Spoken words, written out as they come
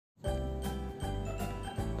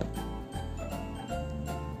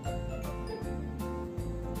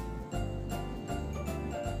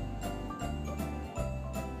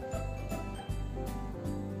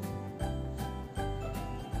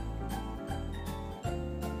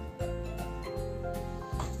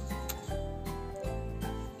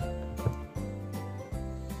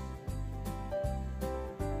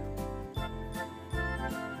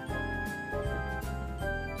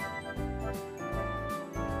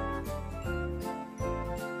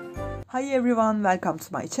Hi everyone, welcome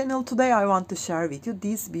to my channel. Today I want to share with you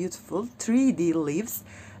these beautiful 3D leaves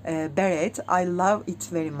beret. I love it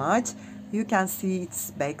very much. You can see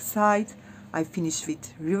its back side. I finished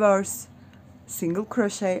with reverse single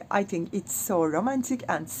crochet. I think it's so romantic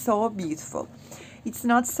and so beautiful. It's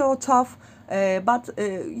not so tough, but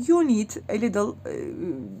you need a little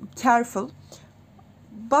careful.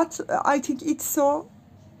 But I think it's so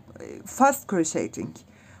fast crocheting.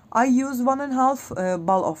 I use 1.5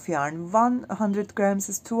 ball of yarn. 100 grams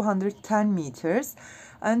is 210 meters,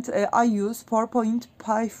 and I use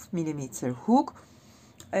 4.5 millimeter hook.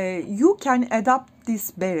 You can adapt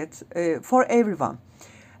this beret for everyone.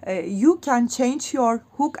 You can change your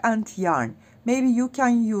hook and yarn. Maybe you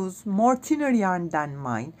can use more thinner yarn than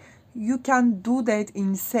mine. You can do that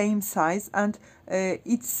in same size, and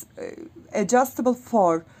it's adjustable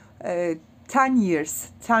for 10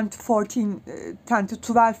 years, 10 to 14, 10 to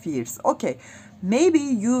 12 years. Okay, maybe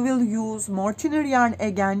you will use more thinner yarn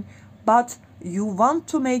again, but you want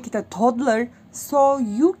to make it a toddler, so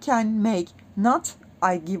you can make not,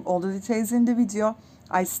 I give all the details in the video.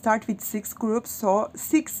 I start with 6 groups, so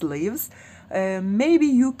 6 leaves. Maybe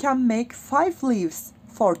you can make 5 leaves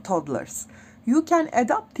for toddlers. You can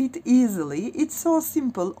adapt it easily. It's so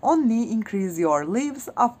simple. Only increase your leaves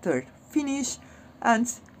after finish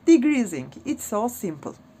and degreasing. It's so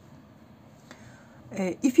simple.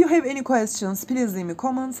 If you have any questions, please leave me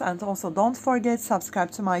comments, and also don't forget subscribe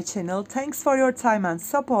to my channel. Thanks for your time and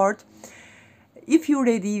support. If you're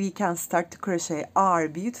ready, we can start to crochet our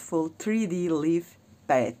beautiful 3D leaf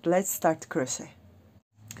beret. Let's start to crochet.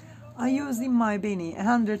 I use in my Beni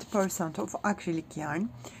 100% of acrylic yarn.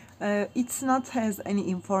 It's not has any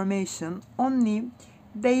information, only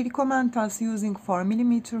they recommend us using 4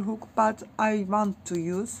 millimeter hook, but I want to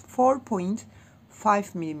use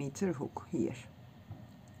 4.5 millimeter hook here.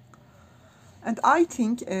 And I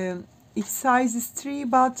think its size is 3,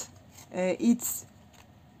 but it's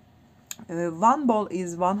one ball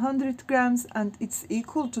is 100 grams and it's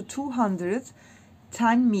equal to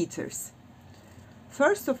 210 meters.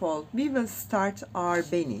 First of all, we will start our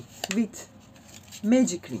Beni with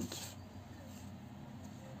magic ring.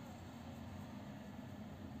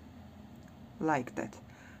 Like that.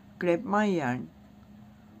 Grab my yarn.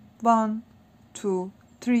 1, 2,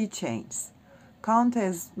 3 chains. Count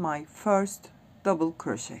as my first double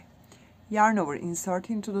crochet. Yarn over,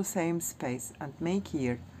 insert into the same space and make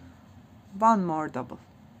here 1 more double.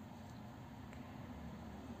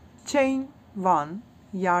 Chain 1,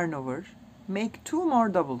 yarn over, make 2 more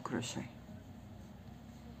double crochet.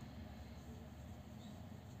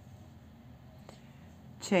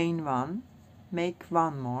 Chain 1, make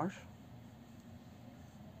 1 more.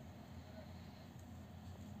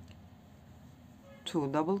 Two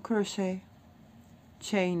double crochet,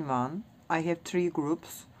 chain 1. I have 3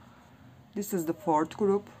 groups. This is the 4th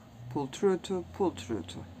group. Pull through 2, pull through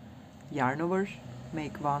 2. Yarn over,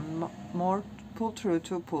 make 1 more, pull through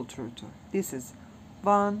 2, pull through 2. This is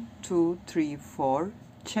 1, 2, 3, 4.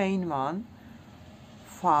 Chain 1,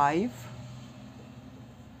 5.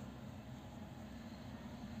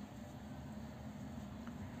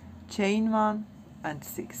 Chain 1 and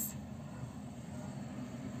 6.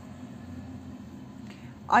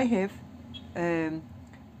 I have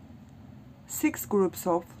 6 groups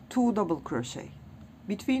of 2 double crochet.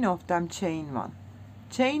 Between of them chain 1.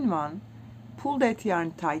 Chain 1, pull that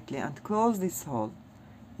yarn tightly and close this hole.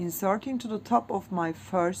 Insert into the top of my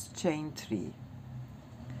first chain 3.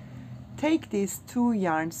 Take these 2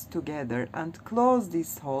 yarns together and close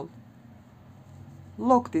this hole.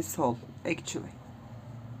 Lock this hole actually.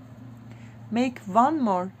 Make 1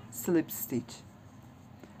 more slip stitch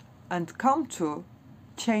and come to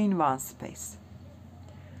chain 1 space.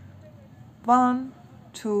 1,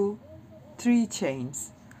 2, 3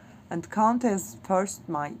 chains and count as first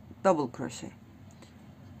my double crochet.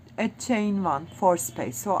 At chain 1, 4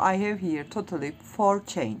 space. So I have here totally 4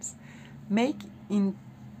 chains. Make into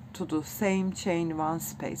the same chain 1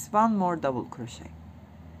 space 1 more double crochet.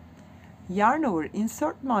 Yarn over,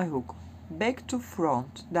 insert my hook, back to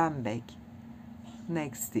front, then back.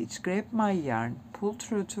 Next stitch, grab my yarn, pull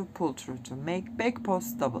through 2, pull through 2, make back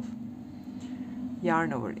post double.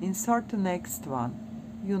 Yarn over, insert the next one.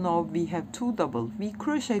 You know we have 2 double. We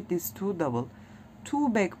crochet this 2 double, 2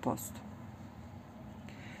 back post.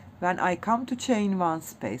 When I come to chain 1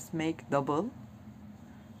 space, make double,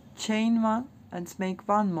 chain 1 and make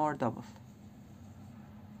 1 more double.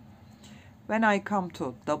 When I come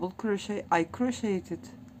to double crochet, I crochet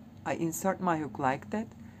it, I insert my hook like that,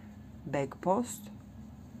 back post,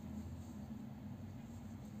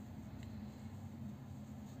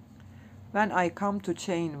 When I come to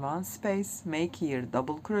chain 1 space, make here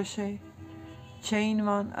double crochet, chain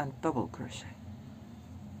 1 and double crochet.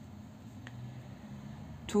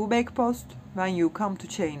 2 back post. When you come to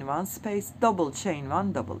chain 1 space, double chain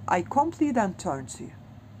 1 double. I complete and turn to you.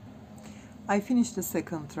 I finished the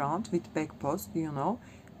second round with back post, you know.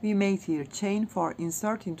 We made here chain 4,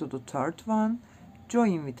 insert into the third one,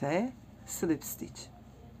 join with a slip stitch.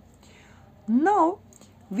 Now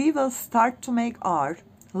we will start to make our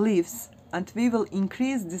leaves and we will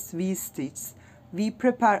increase this V stitch. We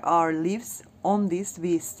prepare our leaves on this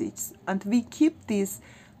V stitch and we keep these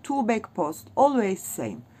 2 back posts always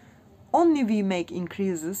same. Only we make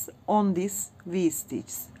increases on this V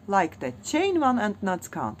stitch like that. Chain 1 and not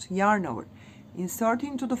count, yarn over, insert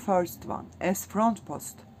into the first one as front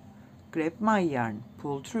post, grab my yarn,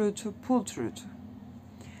 pull through to, pull through to,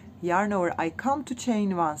 yarn over. I come to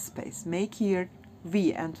chain 1 space, make here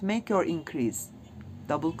V and make your increase,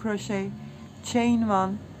 double crochet, chain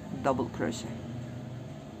 1, double crochet.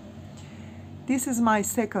 This is my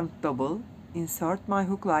second double. Insert my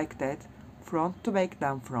hook like that, front to back,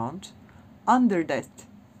 then front, under that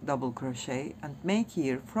double crochet and make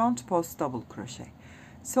here front post double crochet.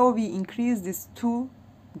 So we increase this 2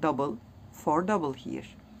 double, 4 double here,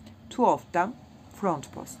 2 of them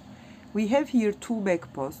front post. We have here 2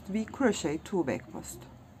 back post, we crochet 2 back post.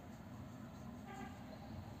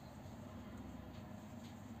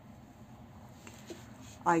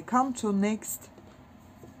 I come to next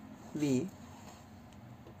V,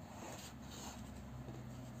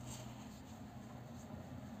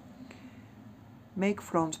 make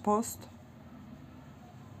front post.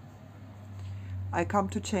 I come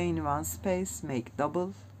to chain 1 space, make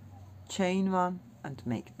double, chain 1 and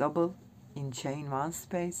make double in chain 1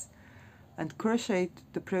 space and crochet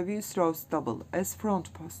the previous row's double as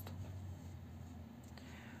front post.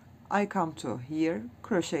 I come to here,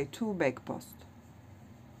 crochet 2 back post.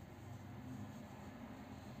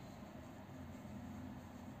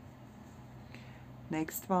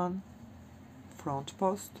 Next one, front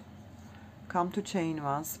post, come to chain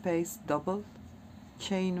 1 space, double,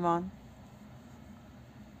 chain 1,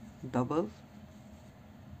 double,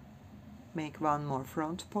 make 1 more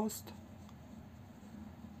front post,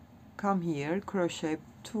 come here, crochet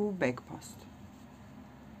 2 back post.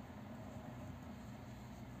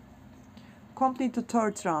 Complete the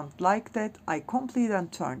third round like that. I complete and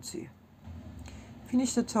turn to you.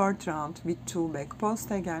 Finish the third round with 2 back post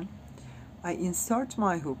again. I insert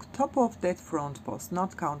my hook top of that front post,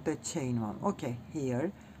 not count that chain 1. Okay,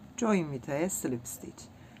 here, join with a slip stitch.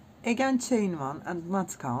 Again chain 1 and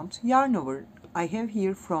not count, yarn over. I have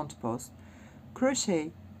here front post,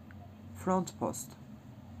 crochet front post.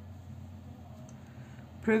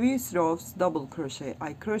 Previous rows double crochet,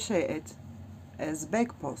 I crochet it as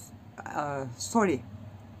back post.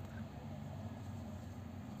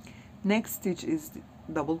 Next stitch is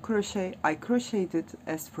double crochet, I crocheted it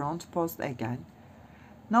as front post again.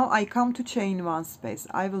 Now I come to chain 1 space,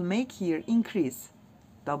 I will make here increase,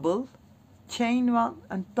 double, chain 1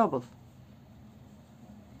 and double.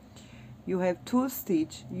 You have 2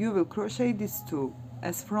 stitch, you will crochet these 2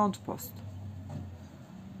 as front post.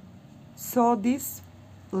 So this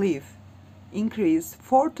leaf increase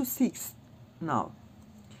 4 to 6 now.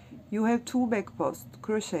 You have 2 back post,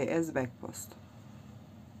 crochet as back post.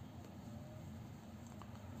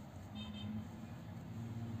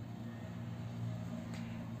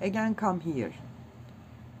 Again come here.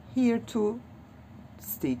 Here 2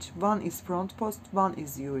 stitch, 1 is front post, 1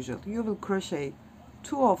 is usual. You will crochet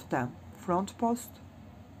 2 of them front post.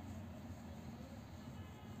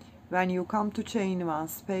 When you come to chain 1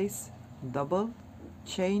 space, double,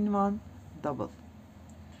 chain 1, double.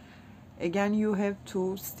 Again you have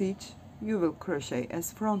 2 stitch, you will crochet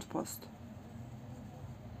as front post.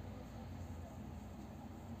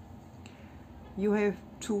 You have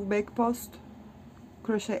 2 back post,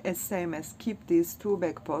 crochet as same as keep these 2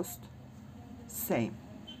 back post same.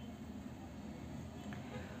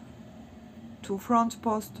 2 front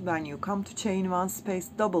post. When you come to chain 1 space,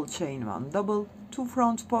 double chain 1 double, 2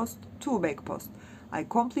 front post, 2 back post. I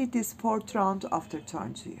complete this 4th round after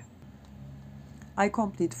turn to you. I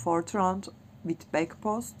complete 4th round with back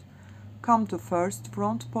post, come to first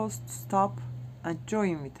front post, stop and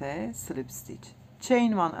join with a slip stitch,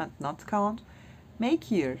 chain 1 and not count, make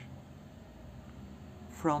here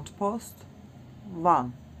front post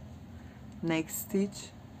 1, next stitch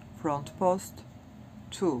front post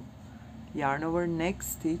 2, yarn over,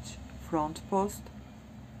 next stitch front post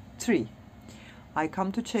 3. I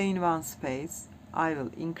come to chain 1 space, I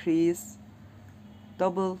will increase,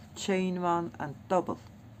 double, chain 1 and double.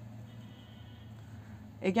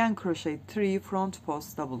 Again crochet 3 front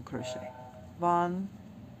post, double crochet. 1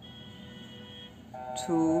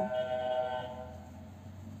 2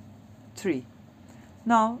 3.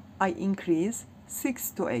 Now I increase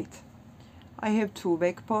 6 to 8. I have 2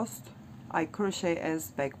 back posts. I crochet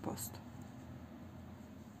as back post.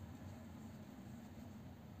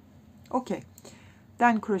 Okay,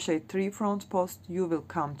 then crochet 3 front post. You will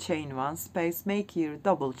come chain 1 space, make here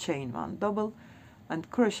double, chain 1 double, and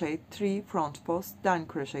crochet 3 front post, then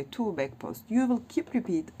crochet 2 back post. You will keep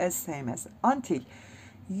repeat as same as until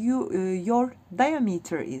your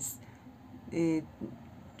diameter is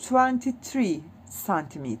 23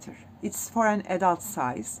 centimeter. It's for an adult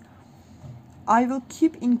size. I will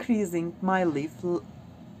keep increasing my leaf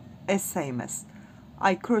as same as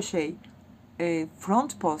I crochet a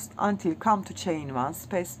front post until come to chain 1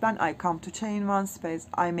 space. Then I come to chain 1 space,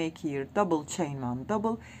 I make here double, chain 1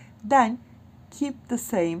 double, then keep the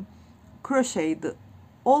same, crochet the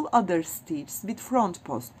all other stitches with front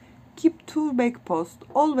post, keep 2 back post,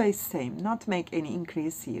 always same, not make any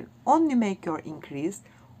increase here, only make your increase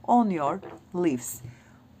on your leaves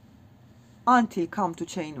until come to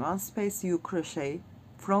chain 1 space. You crochet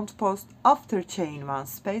front post, after chain 1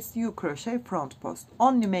 space you crochet front post,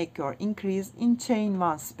 only make your increase in chain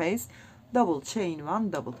 1 space, double, chain 1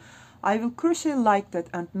 double. I will crochet like that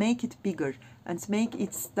and make it bigger and make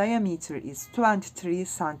its diameter is 23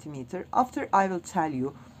 centimeter. After I will tell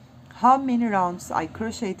you how many rounds I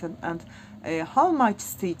crocheted and how much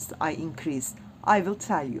stitches I increased. I will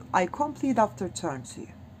tell you. I complete after turn to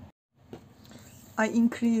you. I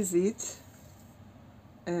increase it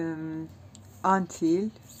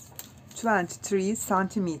until 23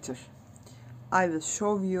 centimeter. I will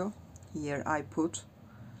show you. Here I put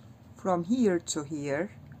from here to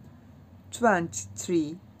here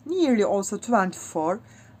 23, nearly also 24,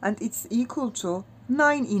 and it's equal to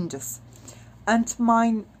 9 inches. And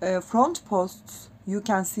my front posts, you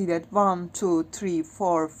can see that 1 2 3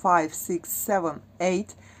 4 5 6 7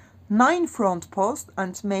 8 9 front posts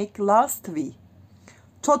and make last V,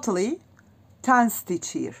 totally 10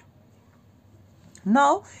 stitch here.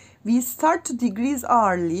 Now we start to decrease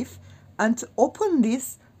our leaf and open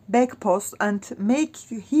this back post and make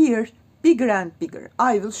here bigger and bigger.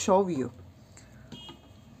 I will show you.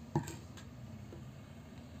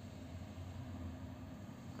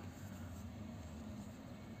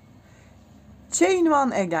 Chain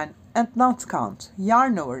 1 again and not count,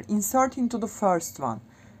 yarn over, insert into the first one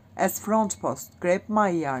as front post, grab my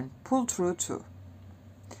yarn, pull through 2.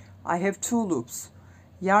 I have 2 loops,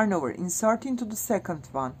 yarn over, insert into the second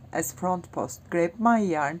one as front post, grab my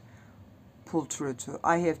yarn, pull through 2.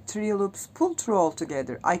 I have 3 loops, pull through all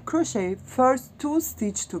together. I crochet first 2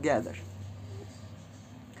 stitch together,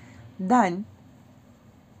 then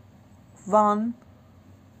 1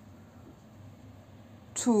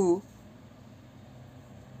 2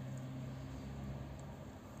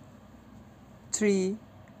 3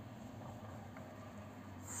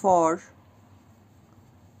 4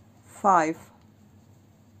 5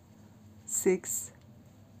 6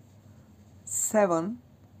 7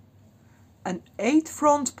 and 8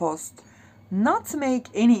 front post, not make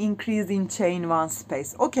any increase in chain 1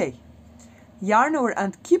 space. Okay, yarn over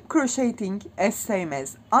and keep crocheting as same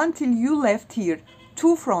as until you left here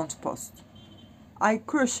 2 front post. I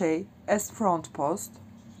crochet as front post,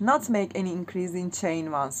 not make any increase in chain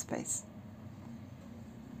 1 space.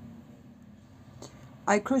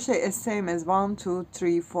 I crochet as same as 1 2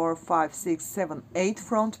 3 4 5 6 7 8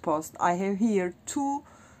 front post. I have here 2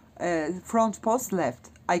 front posts left.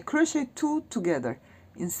 I crochet 2 together,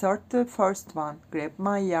 insert the first one, grab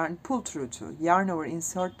my yarn, pull through 2, yarn over,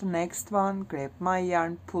 insert the next one, grab my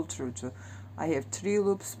yarn, pull through 2. I have 3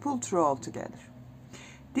 loops, pull through all together.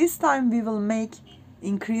 This time we will make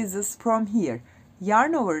increases from here,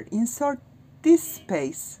 yarn over, insert this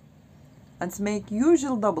space and make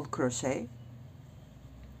usual double crochet,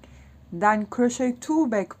 then crochet 2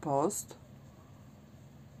 back post,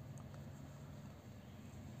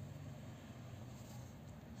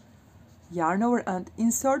 yarn over and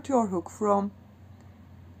insert your hook from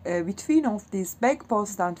between of this back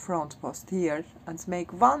post and front post here and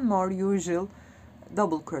make 1 more usual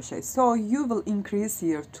double crochet. So you will increase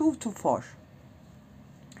here 2 to 4.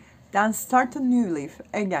 Then start a new leaf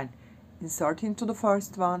again, insert into the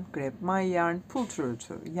first one, grab my yarn, pull through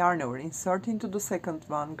 2, yarn over, insert into the second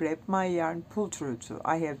one, grab my yarn, pull through 2.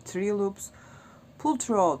 I have 3 loops, pull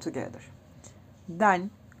through all together.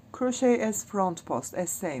 Then crochet as front post as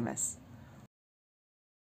same as.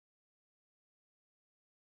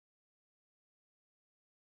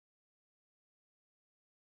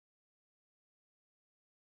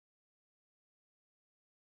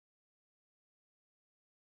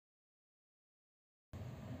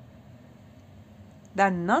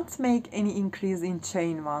 Then not make any increase in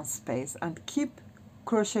chain 1 space and keep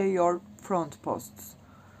crochet your front posts.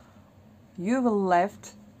 You will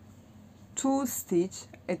left 2 stitch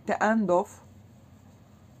at the end of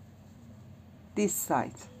this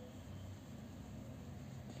side.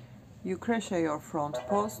 You crochet your front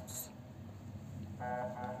posts,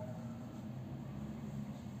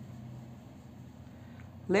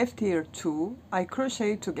 left here 2, I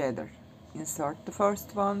crochet together, insert the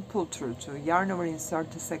first one, pull through 2, yarn over, insert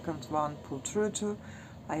the second one, pull through 2,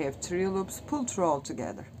 I have 3 loops, pull through all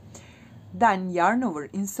together. Then yarn over,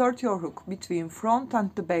 insert your hook between front and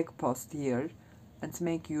the back post here and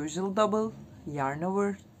make usual double, yarn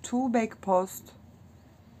over, 2 back post,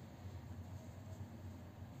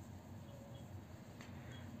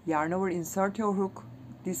 yarn over, insert your hook,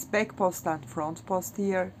 this back post and front post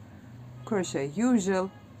here, crochet usual,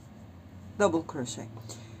 double crochet.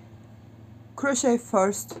 Crochet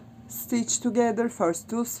first stitch together, first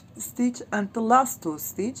 2 stitch and the last 2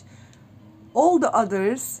 stitch, all the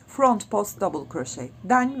others front post double crochet.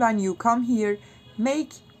 Then when you come here,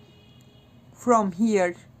 make from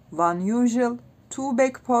here 1 usual, 2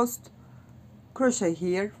 back post, crochet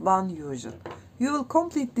here 1 usual. You will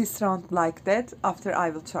complete this round like that after I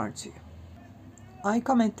will turn to you. I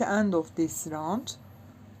come at the end of this round.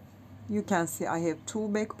 You can see I have 2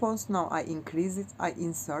 back posts. Now I increase it. I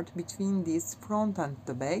insert between this front and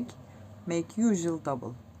the back. Make usual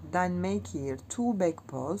double. Then make here 2 back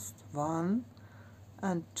posts. 1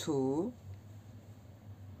 and 2.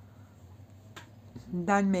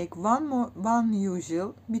 Then make 1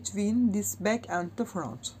 usual between this back and the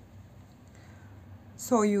front.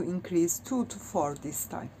 So you increase 2 to 4 this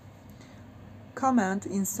time. Come and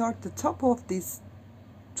insert the top of this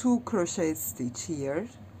 2 crochet stitch here.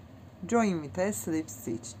 Join with a slip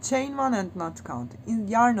stitch. Chain 1 and not count. In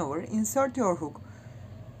yarn over, insert your hook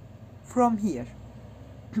from here.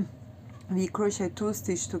 We crochet 2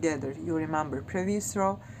 stitch together. You remember previous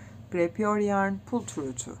row. Grab your yarn, pull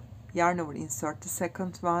through 2. Yarn over, insert the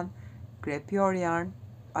second one. Grab your yarn.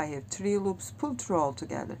 I have 3 loops, pull through all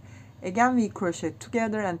together. Again we crochet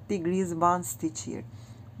together and decrease 1 stitch here.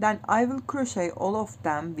 Then I will crochet all of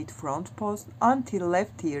them with front post until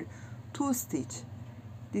left here 2 stitch.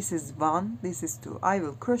 This is 1, this is 2. I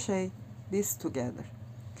will crochet this together.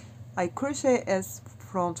 I crochet as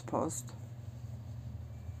front post.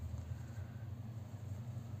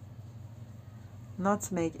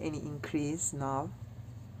 Not make any increase now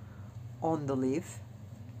on the leaf.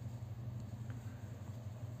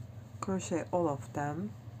 Crochet all of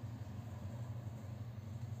them.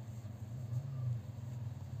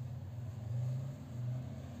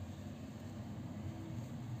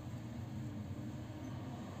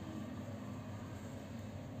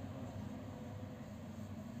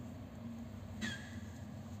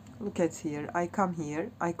 Look at here, I come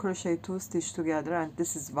here, I crochet 2 stitch together and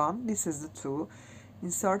this is 1, this is the 2.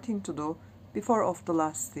 Inserting to do before of the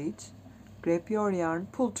last stitch, grab your yarn,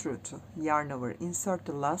 pull through 2, yarn over, insert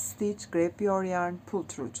the last stitch, grab your yarn, pull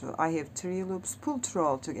through 2. I have 3 loops, pull through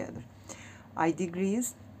all together. I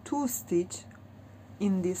decrease 2 stitch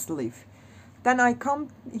in this leaf. Then I come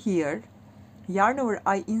here, yarn over,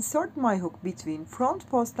 I insert my hook between front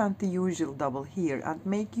post and the usual double here and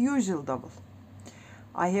make usual double.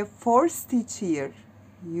 I have 4 stitch here,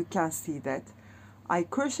 you can see that. I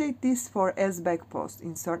crochet this for as back post,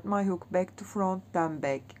 insert my hook back to front, then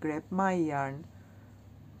back, grab my yarn,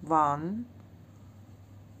 1,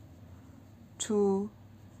 2,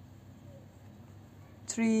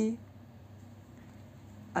 3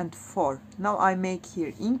 and 4. Now I make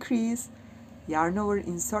here increase, yarn over,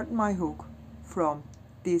 insert my hook from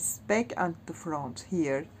this back and the front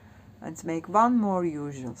here and make 1 more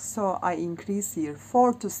usual. So I increase here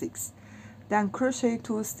 4 to 6. Then crochet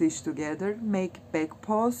 2 stitch together, make back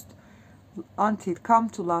post until come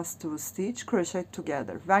to last 2 stitch, crochet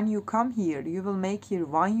together. When you come here, you will make here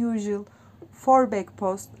 1 usual, 4 back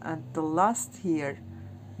post and the last here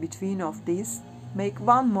between of these make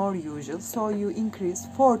 1 more usual. So you increase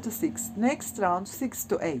 4 to 6. Next round 6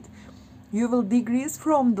 to 8. You will decrease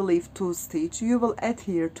from the leaf 2 stitch, you will add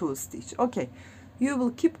here 2 stitch. Okay. You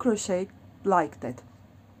will keep crochet like that.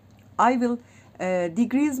 I will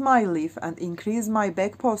decrease my leaf and increase my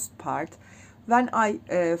back post part. When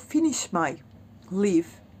I finish my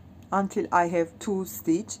leaf until I have 2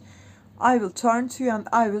 stitch, I will turn to you and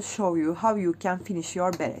I will show you how you can finish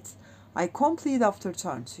your beret. I complete after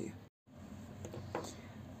turn to you.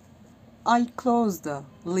 I close the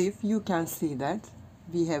leaf, you can see that.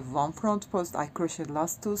 We have 1 front post, I crochet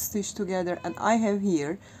last 2 stitch together and I have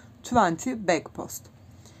here 20 back post.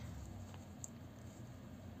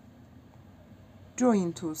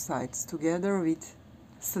 Join 2 sides together with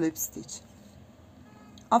slip stitch.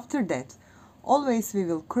 After that, always we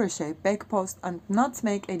will crochet back post and not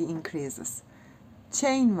make any increases.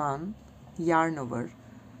 Chain 1, yarn over,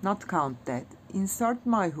 not count that, insert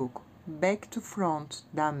my hook, back to front,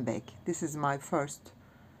 then back. This is my first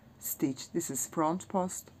stitch. This is front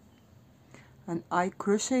post, and I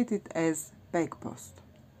crocheted it as back post.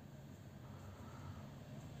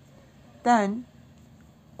 Then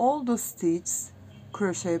all the stitches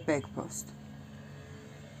crochet back post.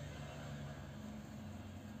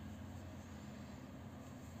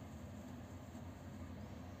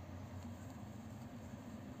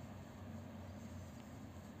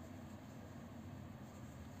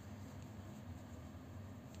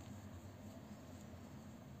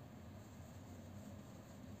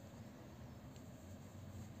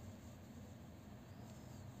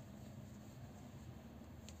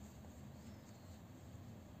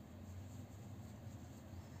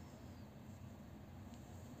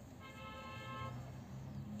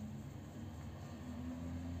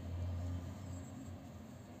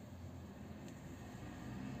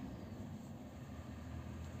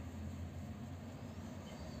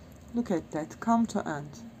 Look at that, come to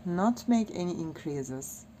end, not make any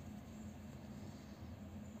increases.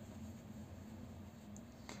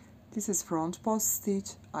 This is front post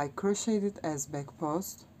stitch, I crocheted as back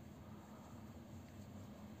post,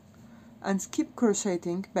 and keep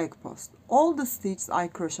crocheting back post. All the stitches I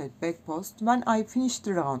crochet back post. When I finish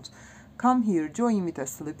the round, come here, join with a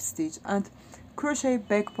slip stitch and crochet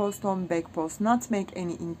back post on back post, not make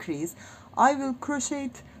any increase. I will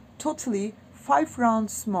crochet totally 5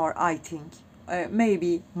 rounds more, I think,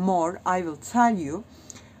 maybe more, I will tell you.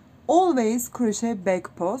 Always crochet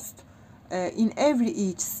back post in every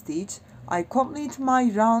each stitch. I complete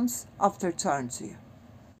my rounds after turn to you.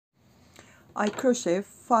 I crochet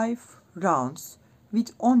 5 rounds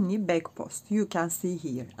with only back post, you can see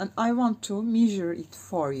here, and I want to measure it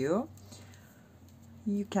for you.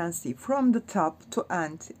 You can see from the top to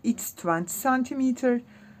end it's 20 centimeter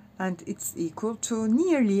and it's equal to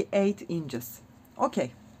nearly 8 inches.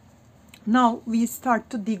 Okay, now we start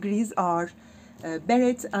to decrease our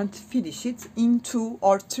beret and finish it in 2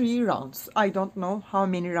 or 3 rounds. I don't know how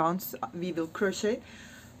many rounds we will crochet,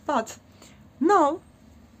 but now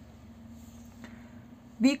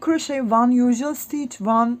we crochet 1 usual stitch,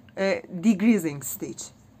 1 decreasing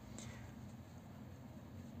stitch.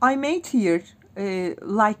 I made here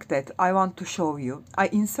like that. I want to show you. I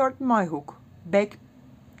insert my hook back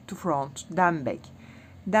to front, then back,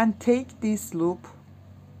 then take this loop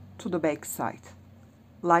to the back side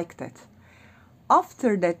like that.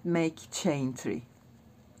 After that, make chain 3.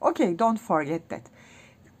 Okay, don't forget that.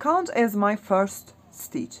 Count as my first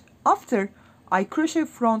stitch. After, I crochet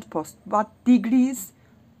front post but decrease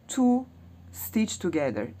 2 stitch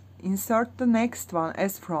together. Insert the next one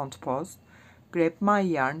as front post, grab my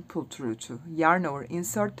yarn, pull through 2, yarn over,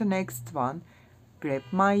 insert the next one, grab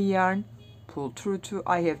my yarn, pull through 2.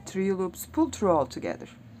 I have 3 loops, pull through all together,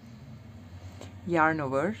 yarn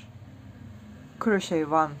over, crochet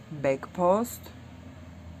 1 back post,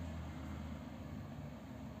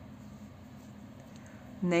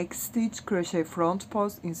 next stitch, crochet front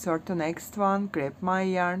post, insert the next one, grab my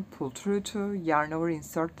yarn, pull through 2, yarn over,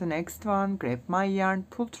 insert the next one, grab my yarn,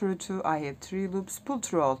 pull through 2. I have 3 loops, pull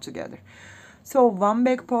through all together. So 1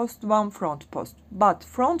 back post, 1 front post, but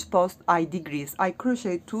front post I decrease, I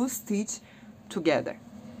crochet 2 stitch together.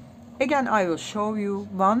 Again I will show you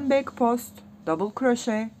 1 back post, double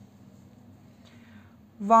crochet,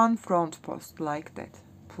 1 front post like that,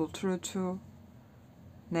 pull through 2,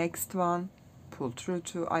 next one, pull through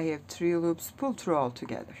 2. I have 3 loops, pull through all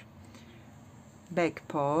together, back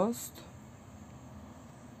post,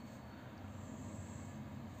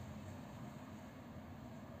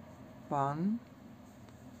 one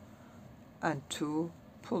and 2,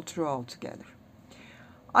 pull through all together.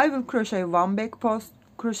 I will crochet 1 back post,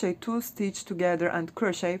 crochet 2 stitch together and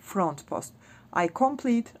crochet front post. I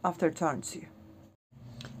complete after turn 2.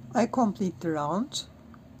 I complete the round,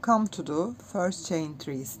 come to the first chain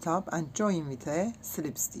 3 stop and join with a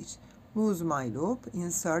slip stitch. Lose my loop,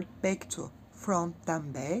 insert back to front,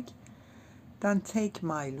 then back, then take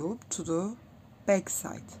my loop to the back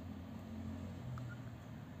side.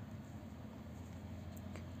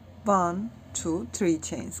 1, 2, 3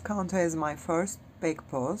 chains, count as my first back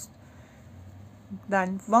post,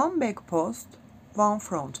 then 1 back post, 1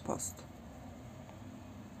 front post.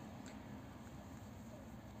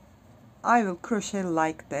 I will crochet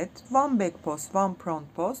like that, 1 back post, 1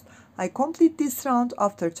 front post. I complete this round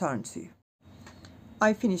after turn 2.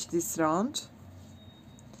 I finish this round,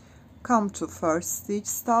 come to first stitch,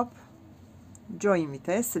 stop, join with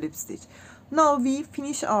a slip stitch. Now we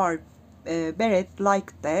finish our beret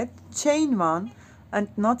like that. Chain 1 and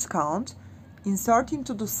not count. Insert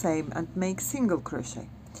into the same and make single crochet.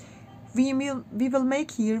 We will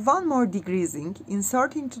make here one more decreasing.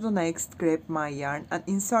 Insert into the next, grab my yarn, and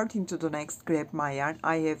insert into the next, grab my yarn.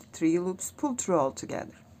 I have 3 loops, pull through all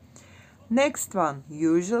together. Next one,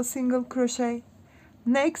 usual single crochet.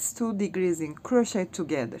 Next 2 decreasing, crochet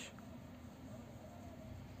together.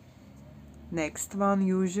 Next one,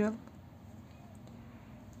 usual.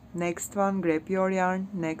 Next one, grab your yarn.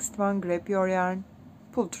 Next one, grab your yarn,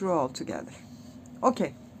 pull through all together.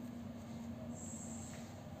 Okay.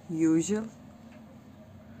 Usual.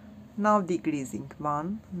 Now decreasing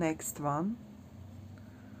 1, next one,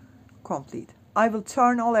 complete. I will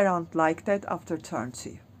turn all around like that after turn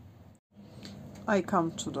 2. I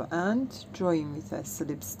come to the end, join with a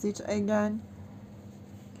slip stitch again.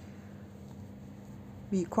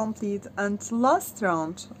 We complete, and last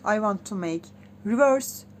round I want to make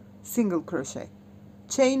reverse single crochet.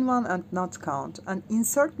 Chain 1 and not count, and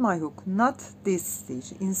insert my hook, not this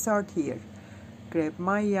stitch, insert here. Grab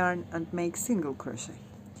my yarn and make single crochet.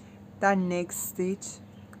 Then next stitch,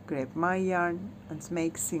 grab my yarn and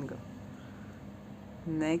make single.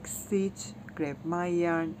 Next stitch, grab my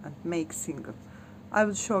yarn and make single. I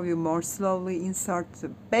will show you more slowly. Insert the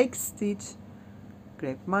back stitch,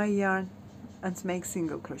 grab my yarn and make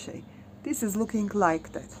single crochet. This is looking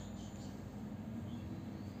like that.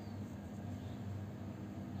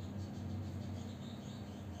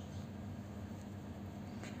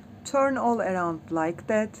 Turn all around like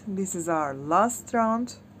that. This is our last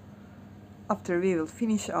round. After we will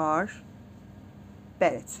finish our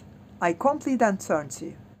beret. I complete and turn to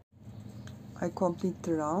you. I complete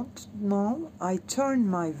the round. Now I turn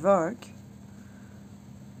my work,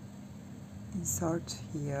 insert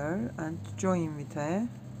here and join with a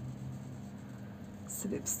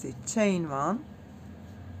slip stitch, chain 1.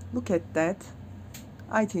 Look at that.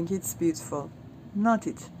 I think it's beautiful. Knot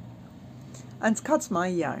it and cut my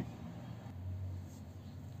yarn.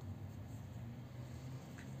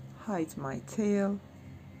 Hide my tail.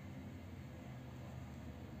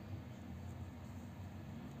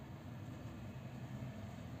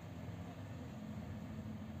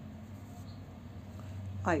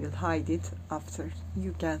 I will hide it after.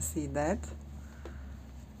 You can see that.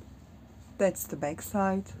 That's the back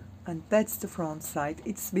side and that's the front side.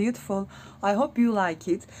 It's beautiful. I hope you like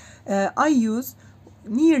it. I use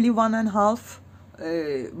nearly 1.5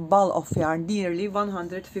 ball of yarn, nearly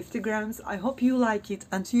 150 grams. I hope you like it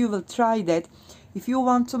and you will try that. If you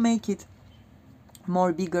want to make it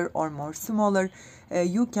more bigger or more smaller,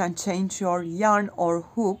 you can change your yarn or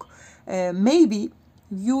hook. Maybe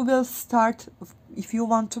you will start, if you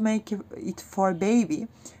want to make it for baby,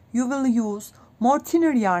 you will use more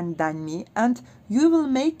thinner yarn than me and you will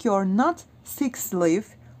make your not 6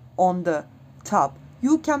 leaf on the top.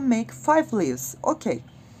 You can make 5 leaves. Okay.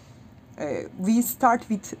 We start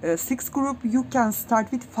with 6 group, you can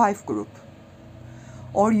start with 5 group.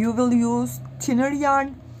 Or you will use thinner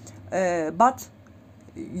yarn, but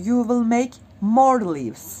you will make more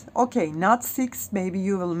leaves. Okay, not 6, maybe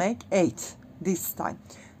you will make 8 this time.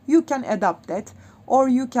 You can adapt that, or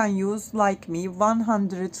you can use like me,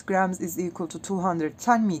 100 grams is equal to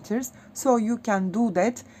 210 meters. So you can do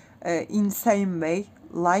that in same way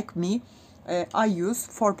like me. I use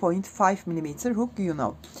 4.5 millimeter hook, you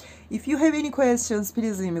know. If you have any questions,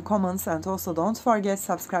 please leave me comments, and also don't forget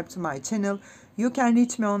subscribe to my channel. You can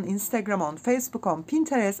reach me on Instagram, on Facebook, on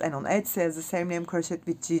Pinterest, and on Etsy as the same name, Crochet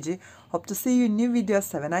with Gigi. Hope to see you in new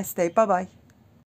videos. Have a nice day. Bye bye.